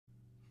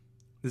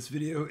This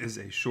video is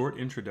a short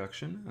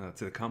introduction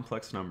to the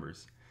complex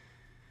numbers.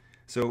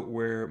 So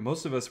where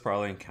most of us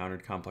probably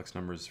encountered complex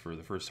numbers for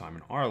the first time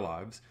in our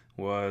lives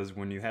was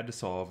when you had to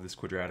solve this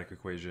quadratic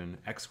equation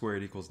x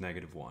squared equals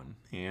 -1.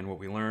 And what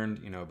we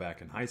learned,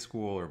 back in high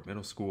school or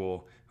middle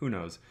school, who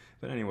knows.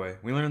 But anyway,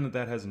 we learned that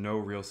that has no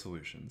real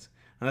solutions.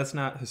 Now that's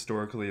not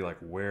historically like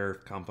where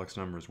complex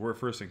numbers were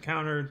first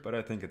encountered, but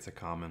I think it's a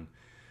common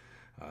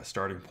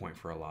starting point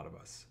for a lot of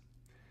us.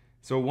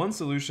 So one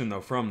solution though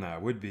from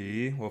that would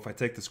be, well, if I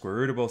take the square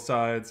root of both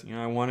sides,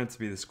 I want it to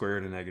be the square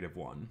root of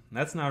 -1.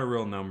 That's not a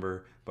real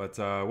number, but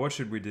what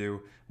should we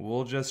do?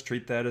 We'll just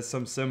treat that as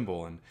some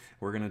symbol, and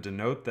we're going to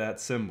denote that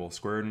symbol,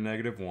 square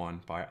root of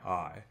 -1, by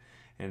I.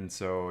 And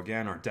so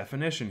again, our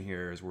definition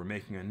here is we're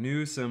making a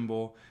new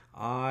symbol,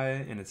 I,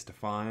 and it's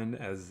defined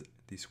as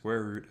the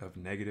square root of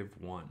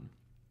 -1.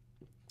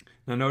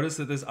 Now notice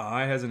that this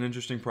I has an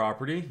interesting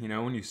property.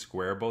 When you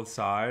square both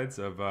sides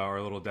of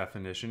our little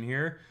definition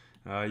here,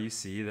 you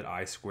see that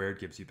I squared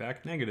gives you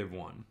back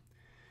 -1.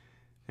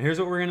 And here's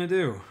what we're going to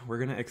do. We're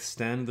going to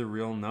extend the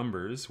real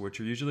numbers, which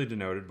are usually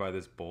denoted by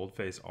this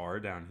boldface R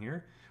down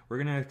here. We're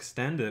going to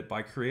extend it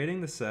by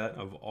creating the set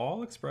of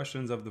all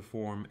expressions of the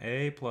form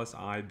A plus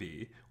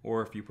IB,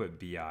 or if you put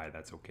BI,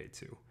 that's okay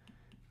too.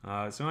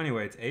 So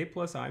anyway, it's A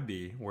plus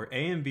IB, where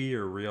A and B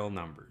are real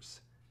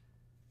numbers.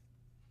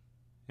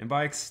 And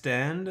by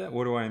extend,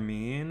 what do I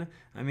mean?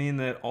 I mean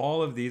that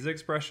all of these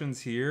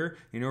expressions here,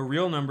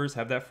 real numbers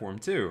have that form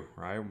too,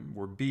 right?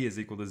 Where b is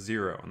equal to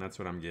 0, and that's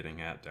what I'm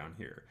getting at down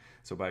here.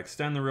 So by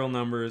extend the real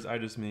numbers, I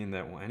just mean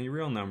that any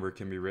real number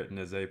can be written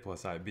as a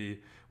plus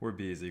ib, where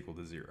b is equal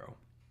to 0.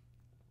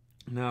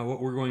 Now what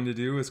we're going to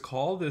do is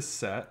call this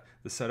set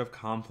the set of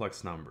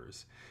complex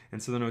numbers.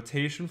 And so the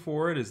notation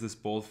for it is this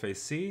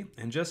boldface C,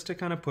 and just to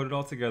kind of put it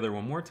all together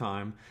one more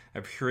time,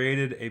 I've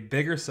created a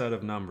bigger set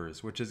of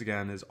numbers, which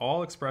is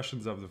all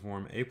expressions of the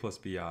form A plus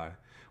BI,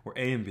 where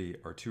A and B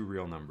are two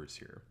real numbers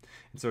here.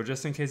 And so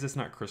just in case it's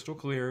not crystal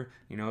clear,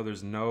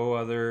 there's no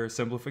other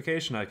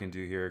simplification I can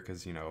do here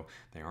because,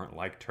 they aren't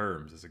like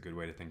terms is a good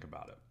way to think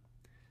about it.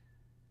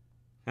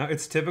 Now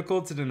it's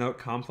typical to denote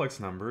complex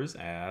numbers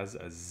as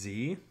a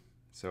Z.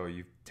 So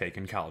you've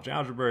taken college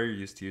algebra, you're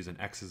used to using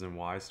x's and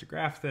y's to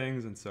graph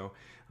things, and so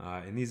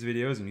in these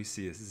videos, when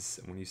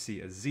you see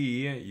a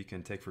z, you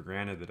can take for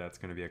granted that that's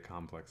going to be a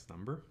complex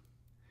number.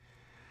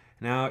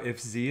 Now, if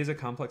z is a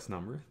complex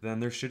number,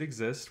 then there should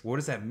exist, what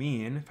does that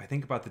mean? If I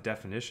think about the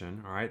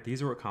definition, all right,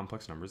 these are what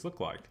complex numbers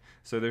look like.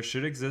 So there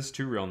should exist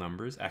two real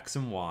numbers, x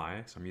and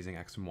y, so I'm using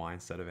x and y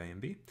instead of a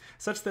and b,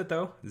 such that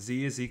though,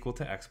 z is equal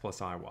to x plus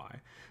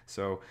iy.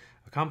 So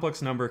a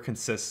complex number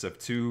consists of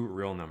two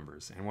real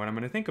numbers. And what I'm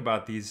going to think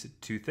about these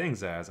two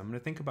things as, I'm going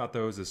to think about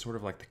those as sort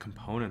of like the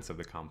components of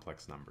the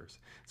complex numbers.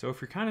 So if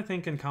you're kind of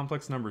thinking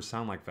complex numbers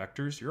sound like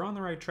vectors, you're on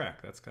the right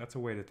track. That's a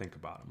way to think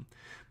about them.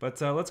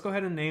 But let's go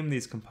ahead and name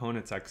these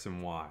components x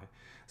and y.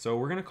 So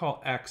we're going to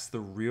call x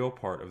the real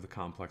part of the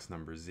complex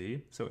number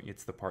z. So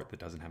it's the part that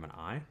doesn't have an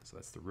I, so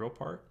that's the real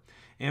part.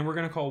 And we're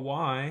going to call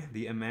y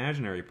the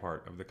imaginary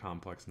part of the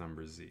complex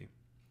number z.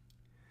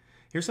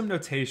 Here's some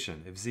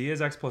notation. If z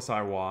is x plus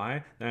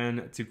iy,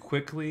 then to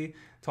quickly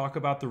talk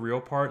about the real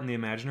part and the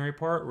imaginary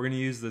part, we're going to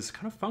use this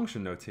kind of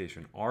function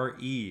notation.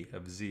 Re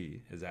of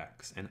z is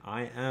x, and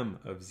Im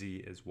of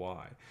z is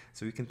y.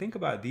 So we can think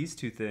about these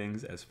two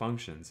things as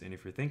functions, and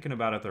if you're thinking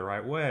about it the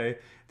right way,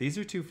 these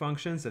are two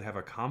functions that have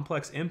a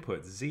complex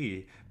input,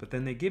 z, but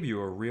then they give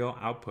you a real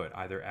output,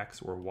 either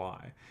x or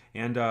y.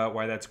 And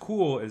why that's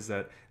cool is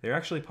that they're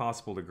actually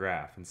possible to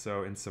graph, and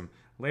so in some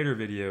later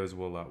videos,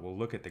 we'll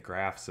look at the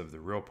graphs of the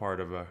real part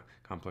of a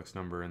complex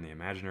number and the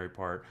imaginary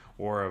part,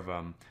 or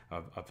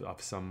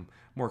of some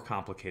more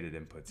complicated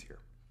inputs here.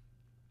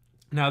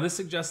 Now, this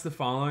suggests the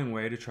following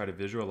way to try to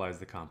visualize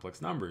the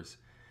complex numbers.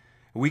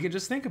 We can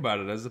just think about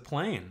it as a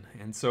plane.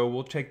 And so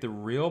we'll take the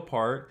real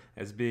part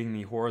as being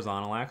the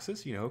horizontal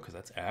axis, because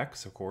that's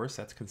x, of course,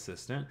 that's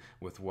consistent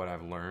with what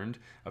I've learned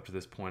up to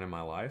this point in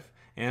my life.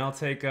 And I'll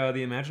take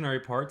the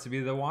imaginary part to be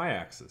the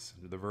y-axis,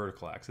 the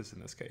vertical axis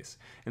in this case.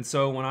 And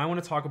so when I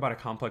want to talk about a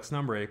complex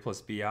number, a plus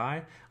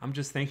bi, I'm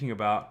just thinking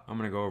about, I'm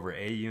going to go over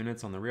a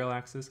units on the real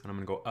axis, and I'm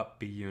going to go up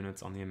b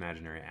units on the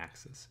imaginary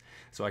axis.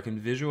 So I can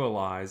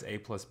visualize a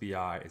plus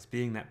bi as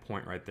being that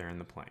point right there in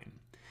the plane.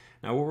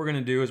 Now what we're going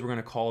to do is we're going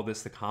to call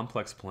this the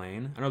complex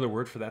plane. Another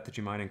word for that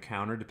you might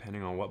encounter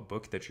depending on what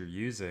book that you're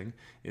using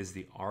is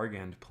the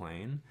argand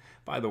plane.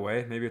 By the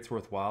way, maybe it's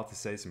worthwhile to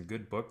say some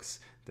good books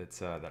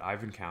that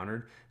I've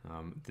encountered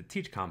that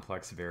teach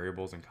complex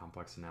variables and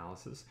complex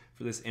analysis.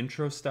 For this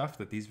intro stuff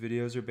that these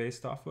videos are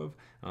based off of,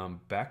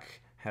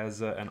 Beck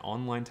has an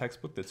online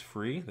textbook that's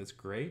free, that's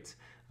great.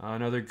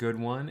 Another good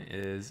one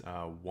is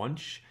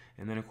Wunsch,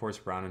 and then of course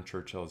Brown and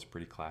Churchill is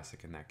pretty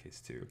classic in that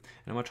case too.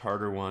 And a much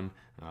harder one,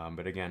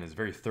 but again is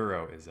very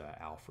thorough, is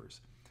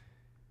Alfers.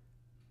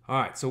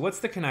 Alright, so what's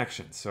the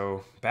connection?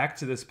 So back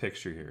to this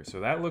picture here.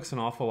 So that looks an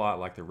awful lot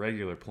like the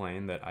regular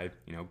plane that I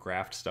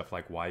graphed stuff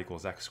like y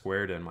equals x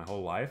squared in my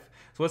whole life.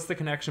 So what's the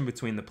connection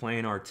between the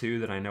plane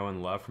R2 that I know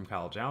and love from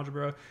college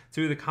algebra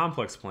to the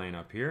complex plane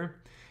up here?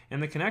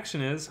 And the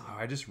connection is,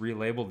 I just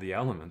relabeled the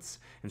elements.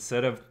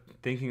 Instead of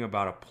thinking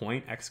about a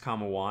point x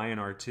comma y in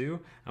R2,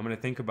 I'm going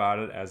to think about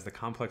it as the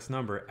complex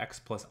number x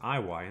plus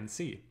iy in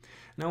C.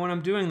 Now when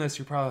I'm doing this,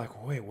 you're probably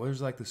like, wait,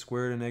 where's like the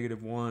square root of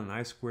 -1 and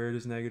I squared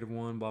is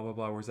 -1, blah, blah,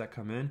 blah. Where's that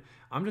come in?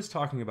 I'm just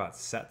talking about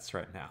sets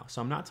right now.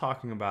 So I'm not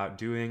talking about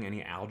doing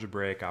any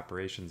algebraic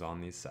operations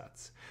on these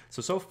sets.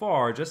 So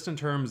far, just in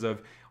terms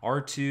of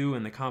R2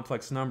 and the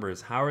complex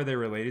numbers, how are they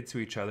related to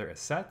each other as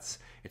sets?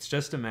 It's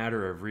just a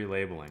matter of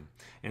relabeling.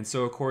 And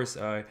so, of course,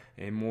 a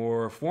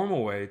more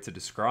formal way to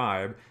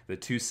describe the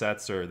two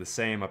sets are the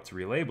same up to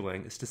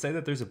relabeling is to say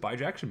that there's a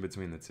bijection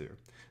between the two.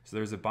 So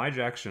there's a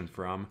bijection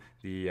from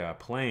the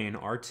plane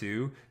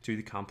R2 to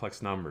the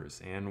complex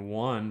numbers. And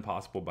one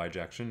possible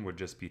bijection would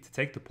just be to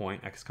take the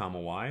point x comma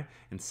y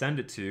and send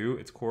it to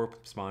its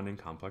corresponding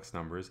complex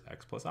numbers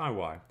x plus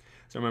iy.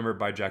 So remember,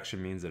 bijection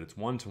means that it's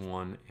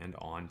one-to-one and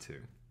onto.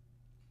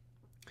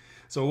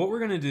 So what we're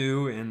going to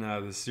do in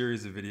the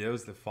series of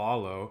videos that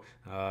follow,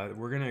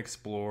 we're going to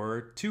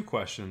explore two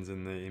questions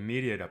in the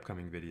immediate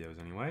upcoming videos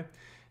anyway.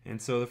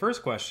 And so the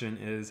first question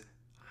is,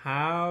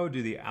 how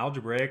do the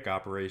algebraic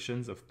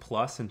operations of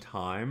plus and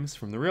times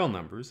from the real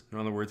numbers, in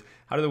other words,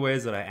 how do the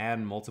ways that I add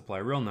and multiply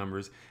real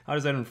numbers, how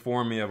does that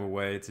inform me of a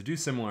way to do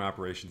similar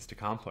operations to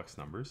complex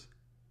numbers?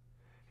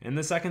 And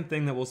the second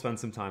thing that we'll spend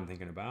some time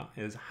thinking about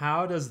is,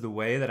 how does the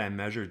way that I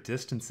measure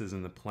distances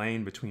in the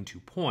plane between 2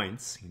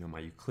 points,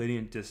 my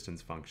Euclidean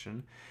distance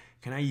function,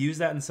 can I use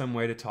that in some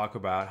way to talk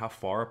about how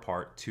far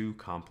apart two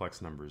complex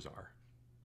numbers are?